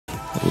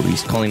Oh,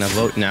 he's calling a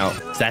vote now.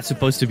 Is that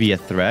supposed to be a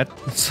threat?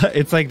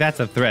 It's like that's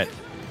a threat.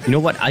 You know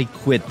what? I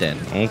quit then.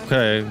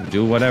 Okay,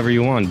 do whatever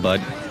you want,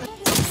 bud.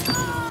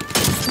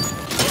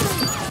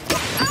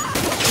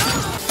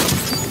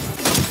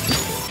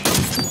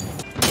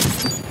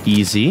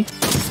 Easy.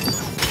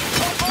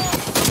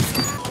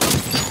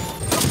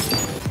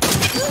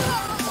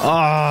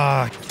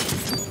 Ah.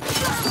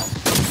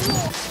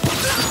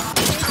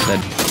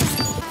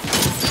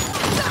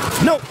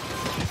 No.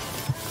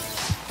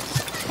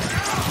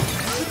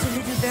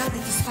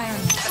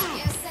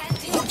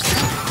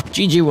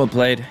 GG, well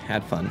played.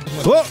 Had fun.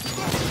 Whoa.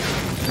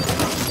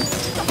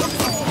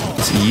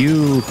 It's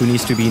you who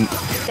needs to be.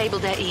 Disable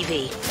their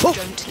EV. Oh.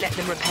 Don't let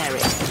them repair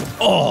it.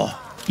 Oh,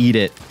 eat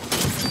it.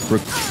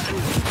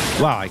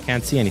 Wow, I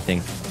can't see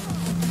anything.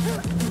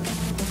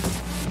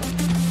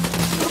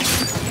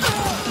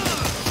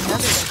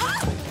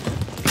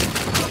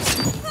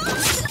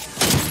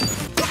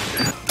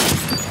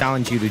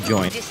 Challenge you to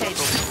join.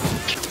 Disabled.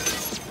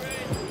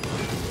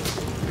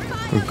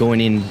 We're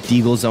going in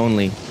Deagles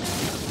only.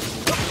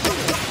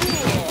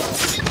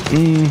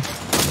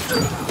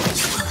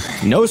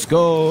 No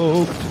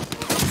scope.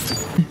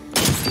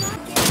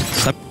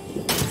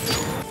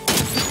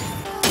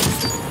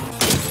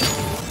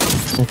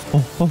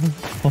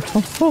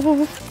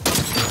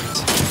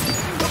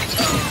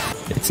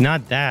 It's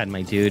not that,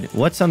 my dude.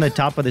 What's on the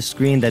top of the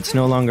screen that's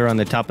no longer on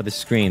the top of the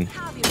screen?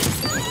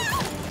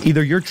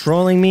 Either you're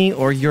trolling me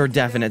or you're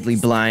definitely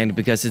blind,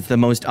 because it's the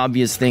most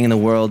obvious thing in the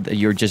world that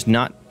you're just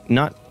not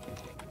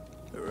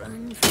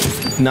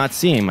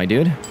seeing, my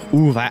dude.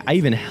 Ooh, I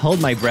even held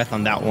my breath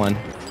on that one.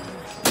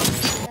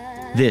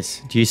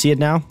 This. Do you see it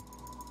now?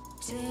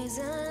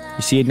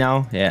 You see it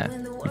now? Yeah.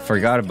 You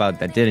forgot about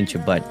that, didn't you,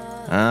 bud?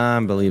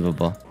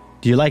 Unbelievable.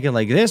 Do you like it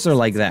like this or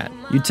like that?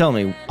 You tell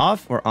me,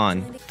 off or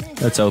on?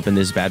 Let's open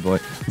this bad boy.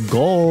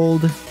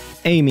 Gold.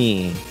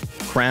 Amy.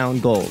 Crown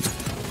gold.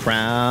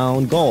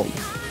 Crown gold.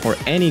 Or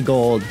any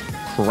gold.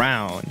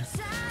 Crown.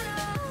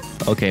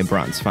 Okay,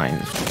 bronze, fine.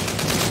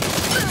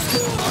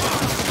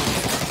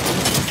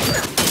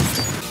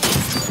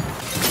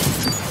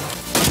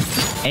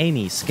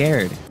 Amy,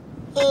 scared.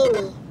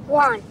 Amy,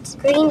 want,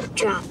 green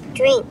drop,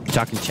 drink. You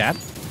talking chat?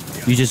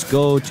 You just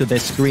go to the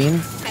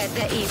screen.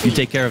 You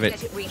take care of it.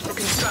 Let it reach the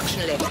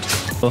construction lift.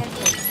 Oh,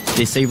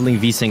 disabling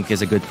VSync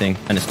is a good thing,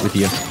 honest with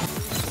you.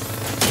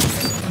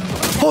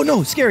 Oh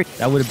no, scary!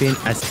 That would have been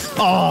as...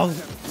 Oh!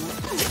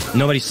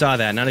 Nobody saw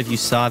that. None of you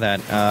saw that.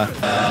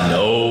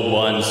 No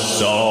one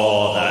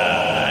saw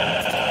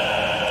that.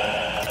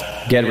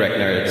 Get wrecked,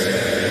 nerds.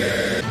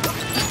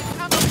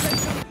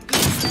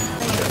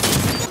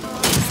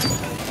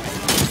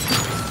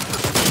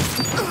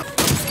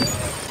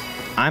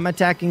 I'm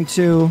attacking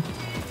too.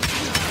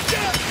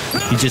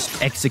 He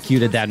just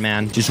executed that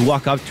man. Just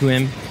walk up to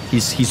him.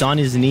 He's on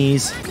his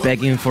knees,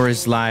 begging for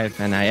his life,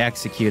 and I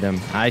execute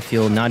him. I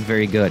feel not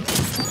very good.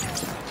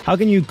 How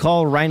can you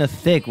call Rhino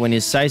thick when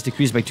his size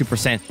decreased by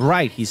 2%?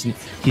 Right, he's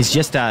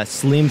just a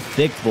slim,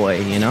 thick boy,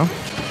 you know?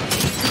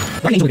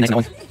 Hello?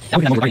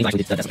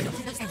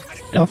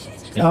 Hello?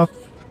 Hello?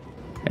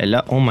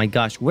 Hello? Oh my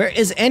gosh, where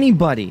is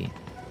anybody?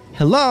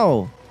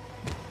 Hello?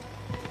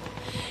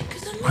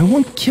 I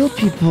won't kill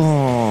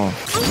people.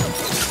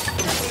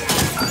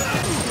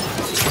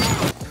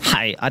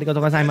 Hi,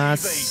 arigatou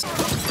gozaimasu.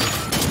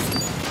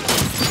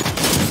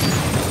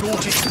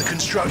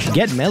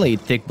 Get melee,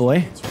 thick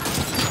boy.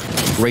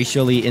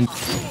 Racially in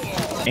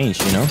change,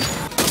 you know?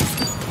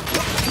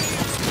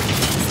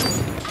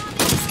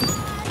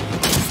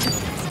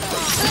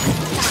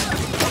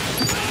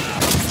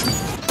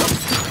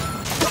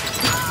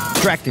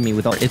 Distracting me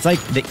with all... It's like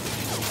they...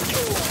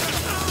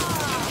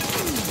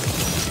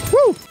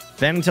 Woo!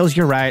 Venom tells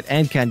you're right,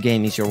 and Cat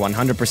Gaming, you're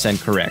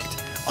 100%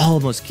 correct.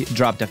 Almost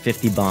dropped a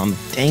 50 bomb.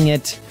 Dang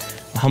it.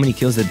 How many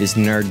kills did this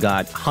nerd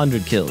got?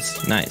 100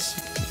 kills. Nice.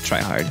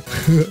 Try hard.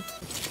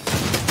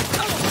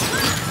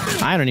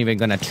 I don't even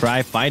gonna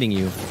try fighting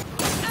you.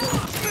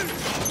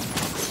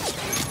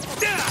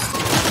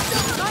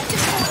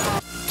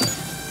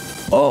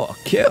 Oh,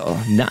 kill.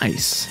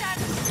 Nice.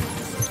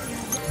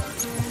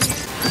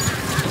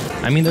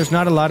 I mean, there's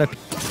not a lot of...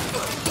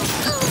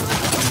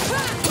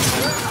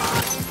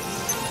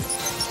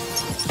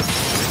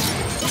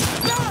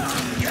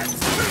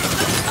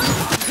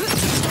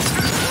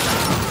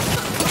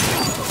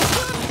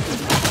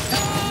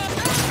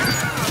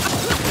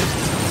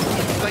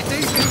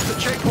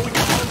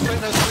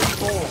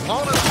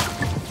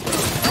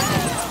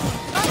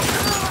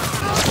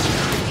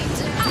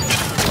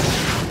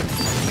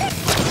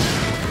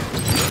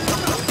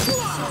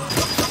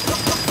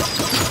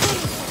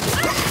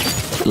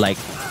 Like,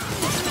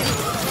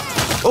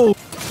 oh,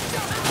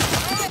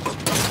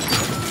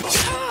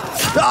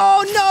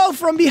 oh no,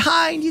 from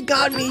behind, you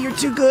got me. You're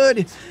too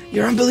good.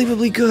 You're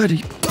unbelievably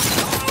good.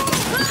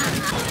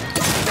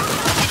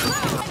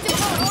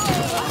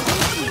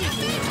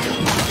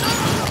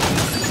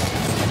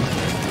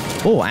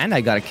 Oh, and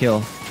I got a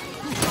kill.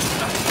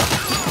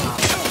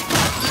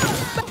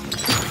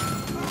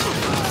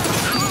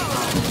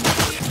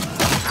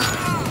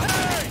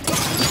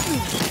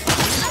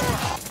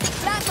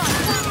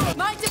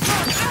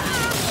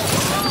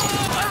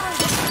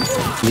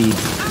 really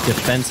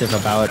defensive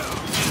about.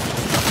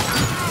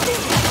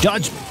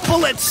 Dodge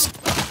bullets!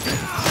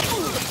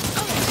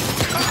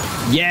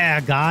 Yeah,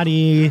 got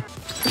he.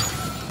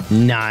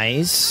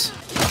 Nice.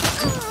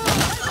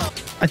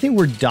 I think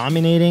we're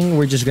dominating.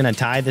 We're just gonna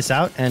tie this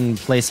out and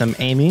play some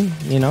aiming,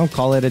 you know,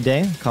 call it a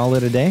day. Call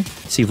it a day.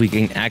 See if we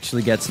can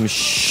actually get some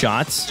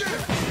shots.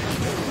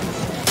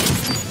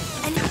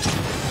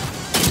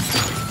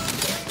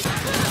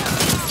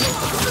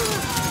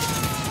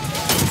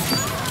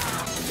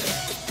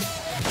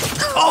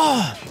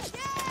 Oh!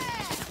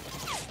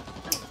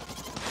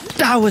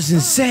 That was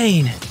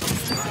insane.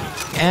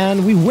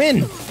 And we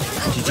win.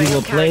 GG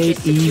will play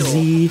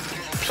easy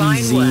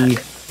peasy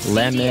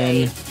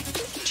lemon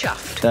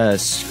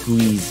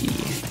squeezy.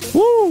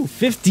 Woo!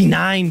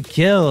 59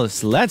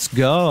 kills. Let's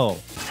go.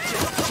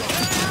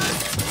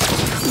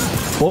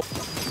 Oh.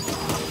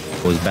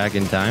 Was back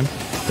in time.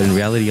 But in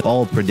reality,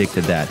 all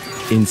predicted that.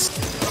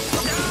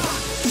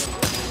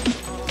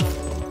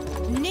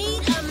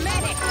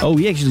 Oh,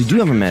 we actually do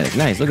have a medic.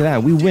 Nice. Look at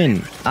that. We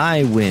win.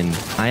 I win.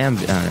 I am.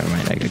 Oh, never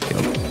mind. I got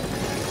killed.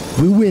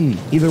 We win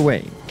either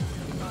way.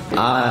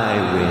 I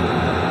win.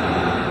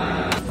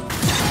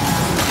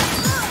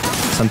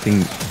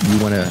 Something you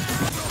want to...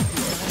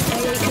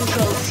 Area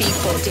control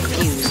C4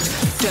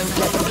 diffused. Don't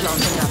let them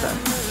plant another.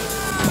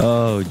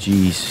 Oh,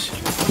 jeez.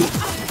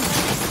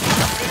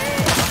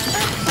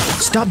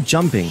 Stop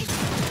jumping.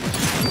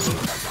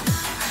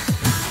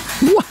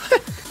 What?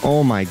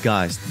 Oh my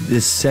gosh.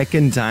 The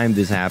second time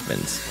this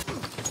happens.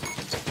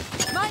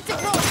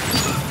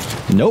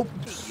 Nope.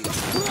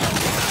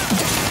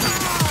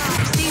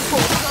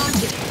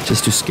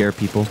 Just to scare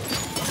people.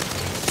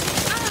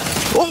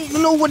 Oh,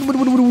 no. What?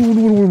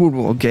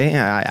 Okay,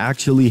 I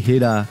actually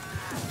hit a...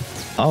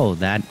 Oh,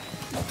 that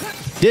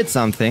did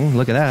something.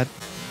 Look at that.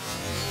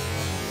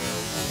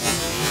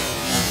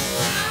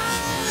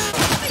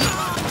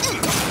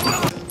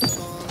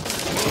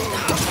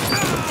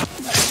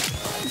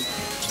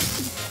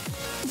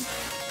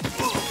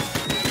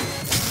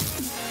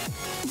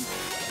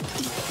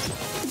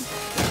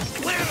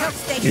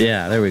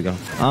 Yeah, there we go.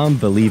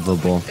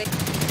 Unbelievable.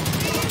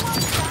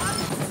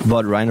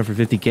 Bought Rhino for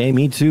 50k?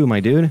 Me too, my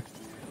dude.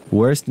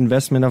 Worst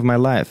investment of my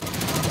life.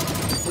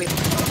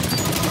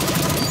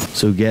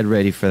 So get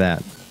ready for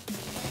that.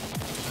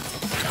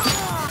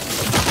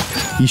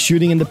 He's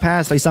shooting in the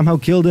past. I somehow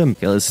killed him.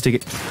 Okay, let's stick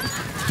it.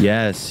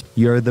 Yes,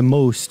 you're the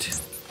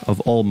most of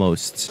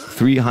almost.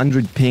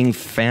 300 ping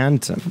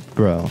Phantom,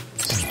 bro.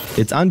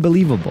 It's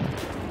unbelievable.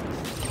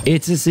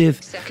 It's as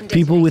if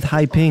people with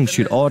high ping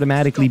should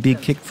automatically be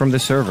kicked from the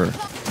server.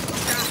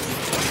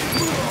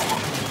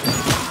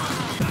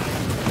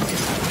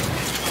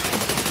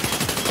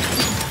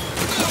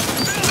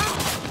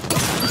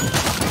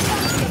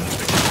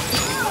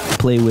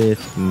 Play with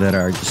that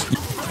are just...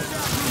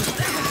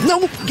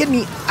 No! Get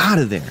me out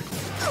of there!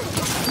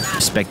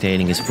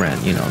 Spectating his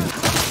friend, you know.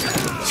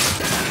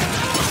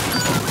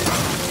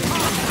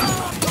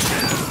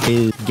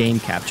 Is game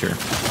capture.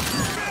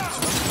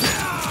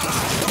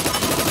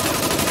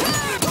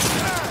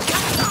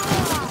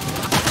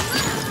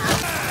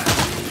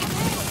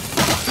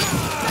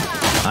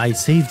 I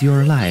saved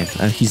your life.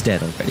 He's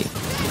dead already.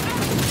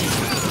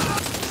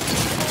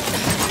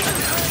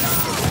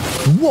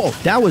 Whoa!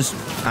 That was...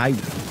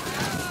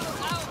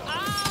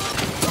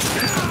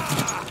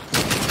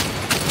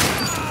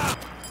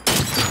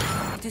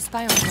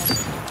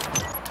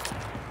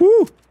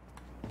 Woo!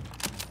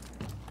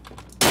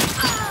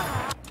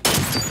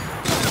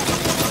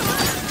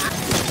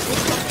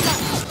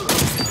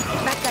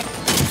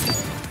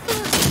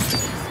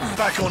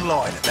 Back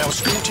online. Now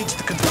escorted to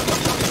the control.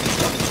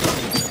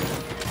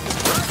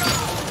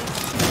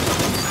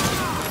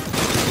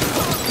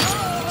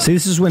 See,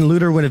 this is when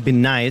Looter would have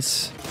been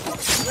nice.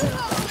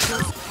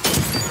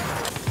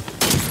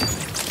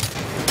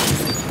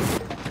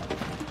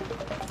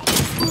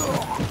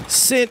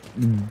 Sit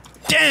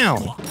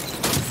down.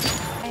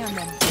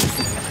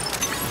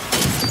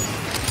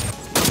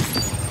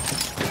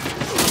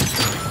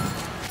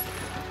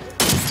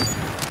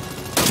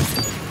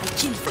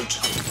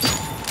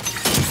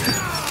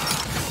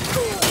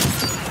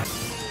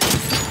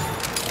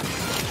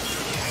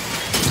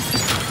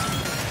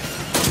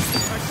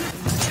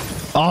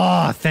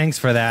 Oh, thanks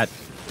for that.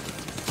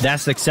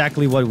 That's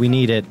exactly what we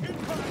needed.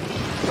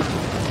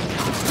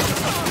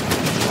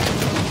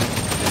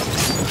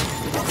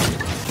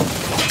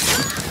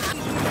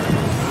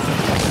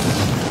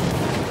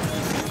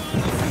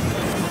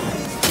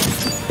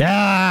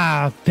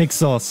 Yeah,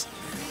 pixels.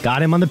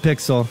 Got him on the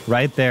pixel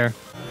right there.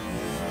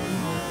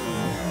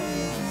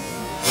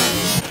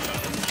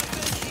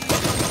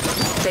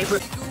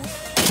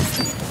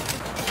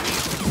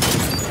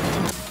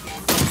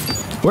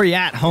 Where you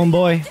at,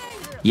 homeboy?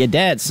 You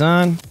dead,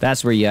 son.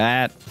 That's where you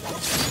at.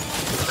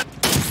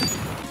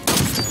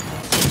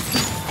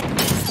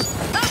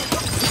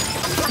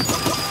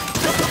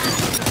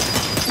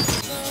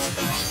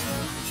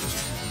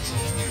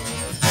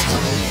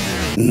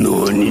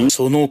 NANI?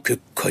 その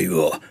結界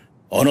は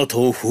あなた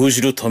を封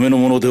じるための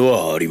もので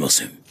はありま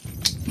せん。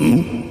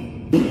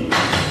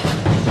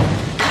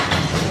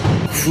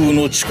風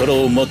の力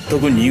を全く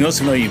逃が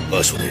せない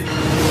場所で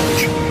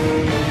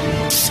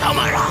貴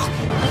様ら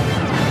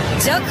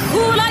弱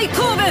砲雷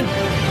光文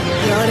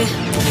やれ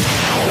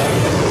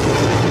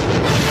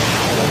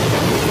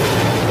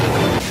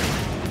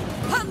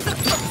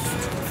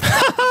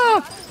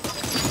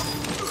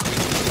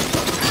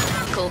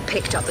Cole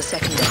picked up the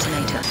second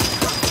detonator.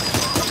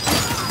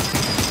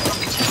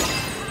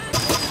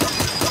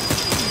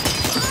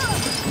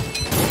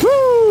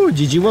 Woo!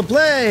 GG, well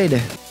played.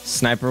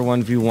 Sniper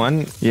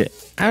 1v1. Yeah,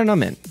 I don't know,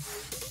 man.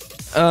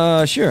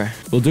 Sure.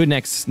 We'll do it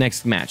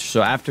next match.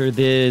 So after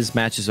this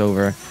match is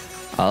over,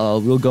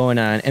 we'll go on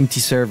an empty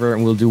server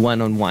and we'll do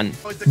one-on-one.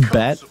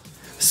 Bet,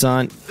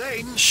 son.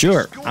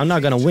 Sure. I'm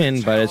not gonna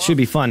win, but it should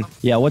be fun.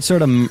 Yeah. What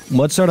sort of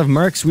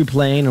mercs we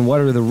playing and what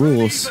are the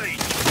rules?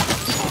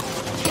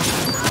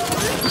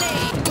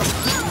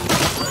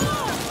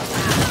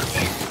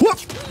 Whoop!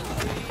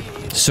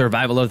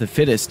 Survival of the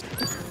fittest.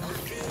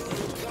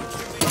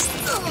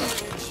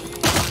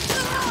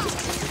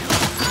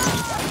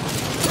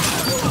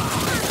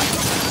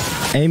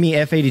 Amy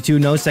F82,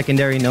 no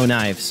secondary, no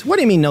knives. What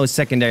do you mean no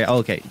secondary?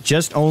 Okay,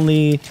 just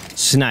only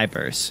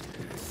snipers.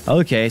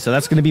 Okay, so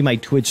that's gonna be my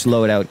Twitch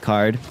loadout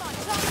card.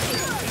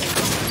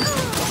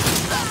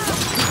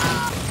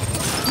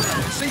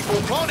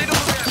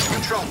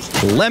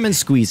 Lemon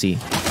squeezy.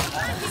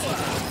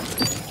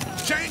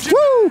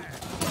 Woo!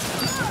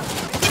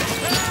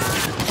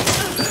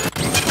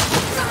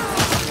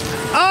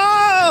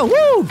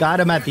 Oh, woo! Got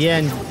him at the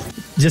end.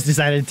 Just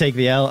decided to take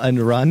the L and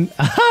run.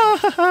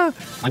 I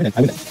win it.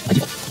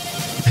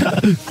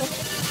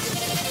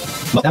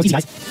 Well, that was easy,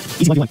 guys.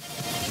 Easy 1v1.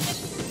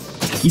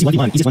 Easy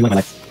 1v1. Easiest 1v1 of my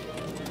life.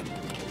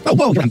 Oh,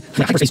 whoa! Get him.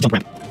 Hyperspace jump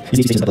ramp.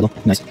 Easy spaces up a little.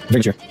 Nice. Very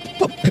mature.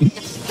 Whoa.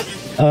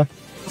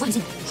 What's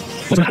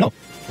going on?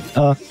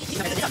 Oh.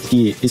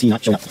 Is he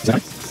not showing up? Is that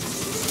right?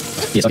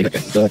 Yes, okay,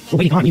 good. We're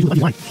waiting on. We do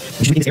 1v1.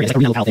 We should be in this area. It's like a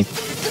real locale thing.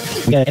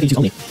 We got F82s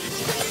only.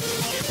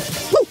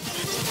 Woo!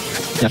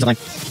 Yeah, that's fine.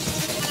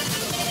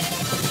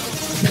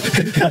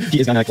 He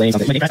is gonna claim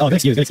something. Oh, good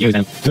excuse,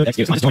 man. Good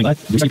excuse. I'm just joining, bud.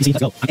 You're starting to see.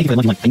 Let's go. I'm aiming for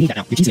the 1v1. I need that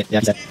now. You're cheesing it. Yeah,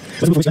 he said.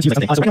 Let's move forward to something.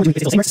 So right now we're doing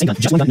physical same gun.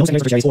 Just one gun, no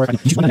secondaries for cherries, or you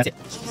choose one gun, that's it.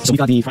 So we've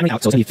got the primary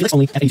out. So it's gonna be Felix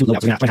only, F82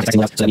 loadout. So we're gonna have to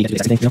loadout. So that we get to do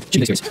the second thing. You know,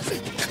 should be serious.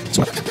 So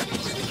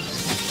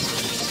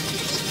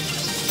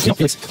you know,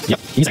 Felix. Yep.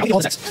 He's like, I'll get all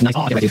the sex. Nice.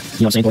 Oh, get right, dude. You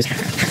know what I'm saying, boys?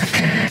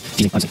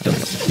 Teasing. I'm saying. You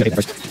gotta get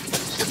that first.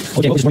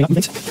 Okay, we'll just bring up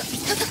movements.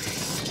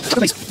 Fuck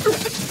the face.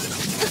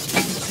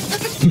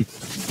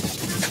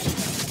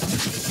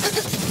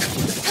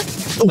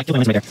 Oh, I killed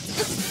my right there.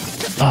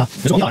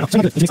 There's one. No, it's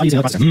not good. It's using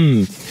another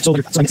processor. So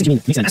I'm 60 mean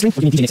mixing mastering.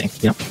 What do you mean DJ mixing?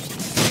 You know?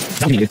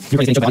 That's what you do. You're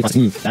going to jump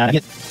processor. That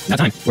it. Now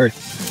time. Word.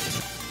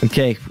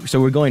 Okay,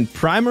 so we're going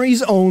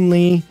primaries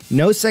only,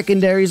 no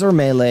secondaries or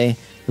melee.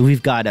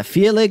 We've got a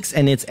Felix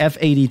and it's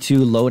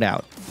F82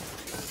 loadout.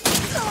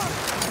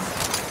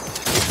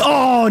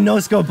 Oh,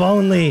 no scope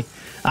only.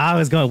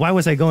 Why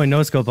was I going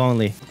no scope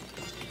only?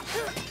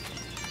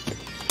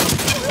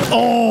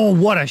 Oh,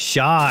 what a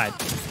shot.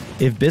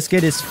 If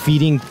Biscuit is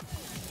feeding...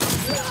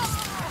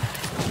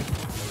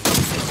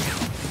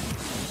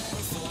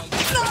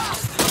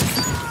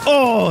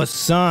 Oh,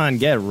 son,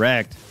 get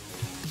wrecked.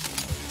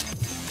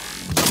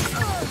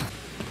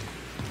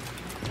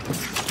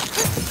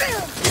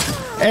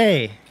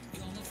 Hey,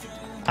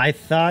 I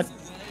thought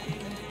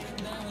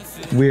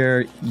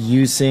we're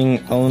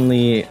using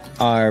only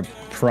our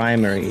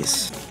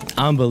primaries.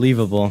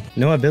 Unbelievable.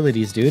 No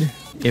abilities, dude.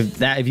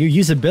 If you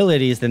use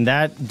abilities, then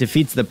that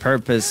defeats the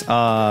purpose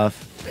of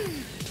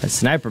a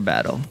sniper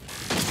battle.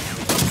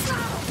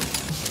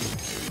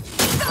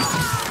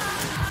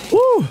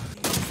 Woo!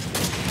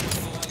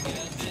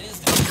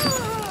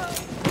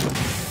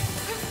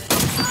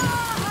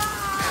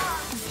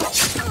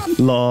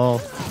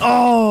 Lol.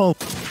 Oh!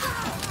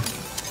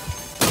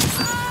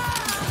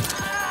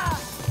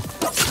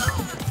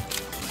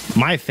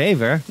 My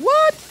favor?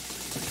 What?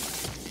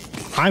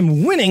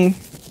 I'm winning.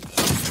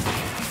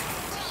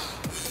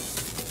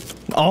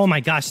 Oh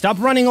my gosh, stop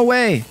running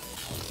away.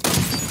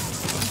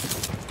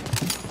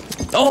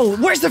 Oh,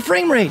 where's the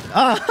frame rate?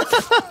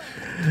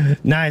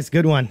 Nice,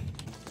 good one.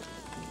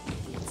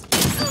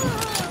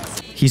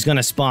 He's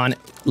gonna spawn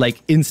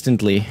like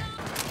instantly.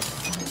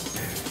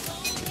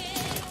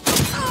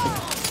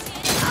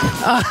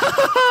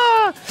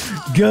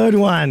 Good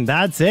one.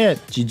 That's it.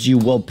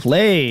 GG, well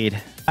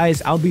played.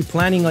 Guys, I'll be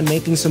planning on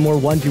making some more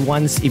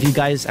 1v1s. If you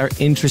guys are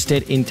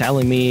interested in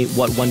telling me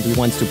what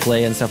 1v1s to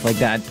play and stuff like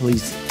that,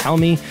 please tell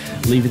me.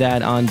 Leave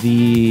that on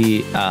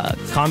the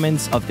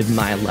comments of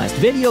my last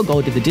video.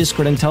 Go to the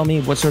Discord and tell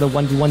me what sort of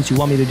 1v1s you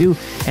want me to do.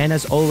 And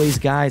as always,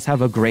 guys,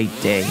 have a great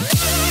day.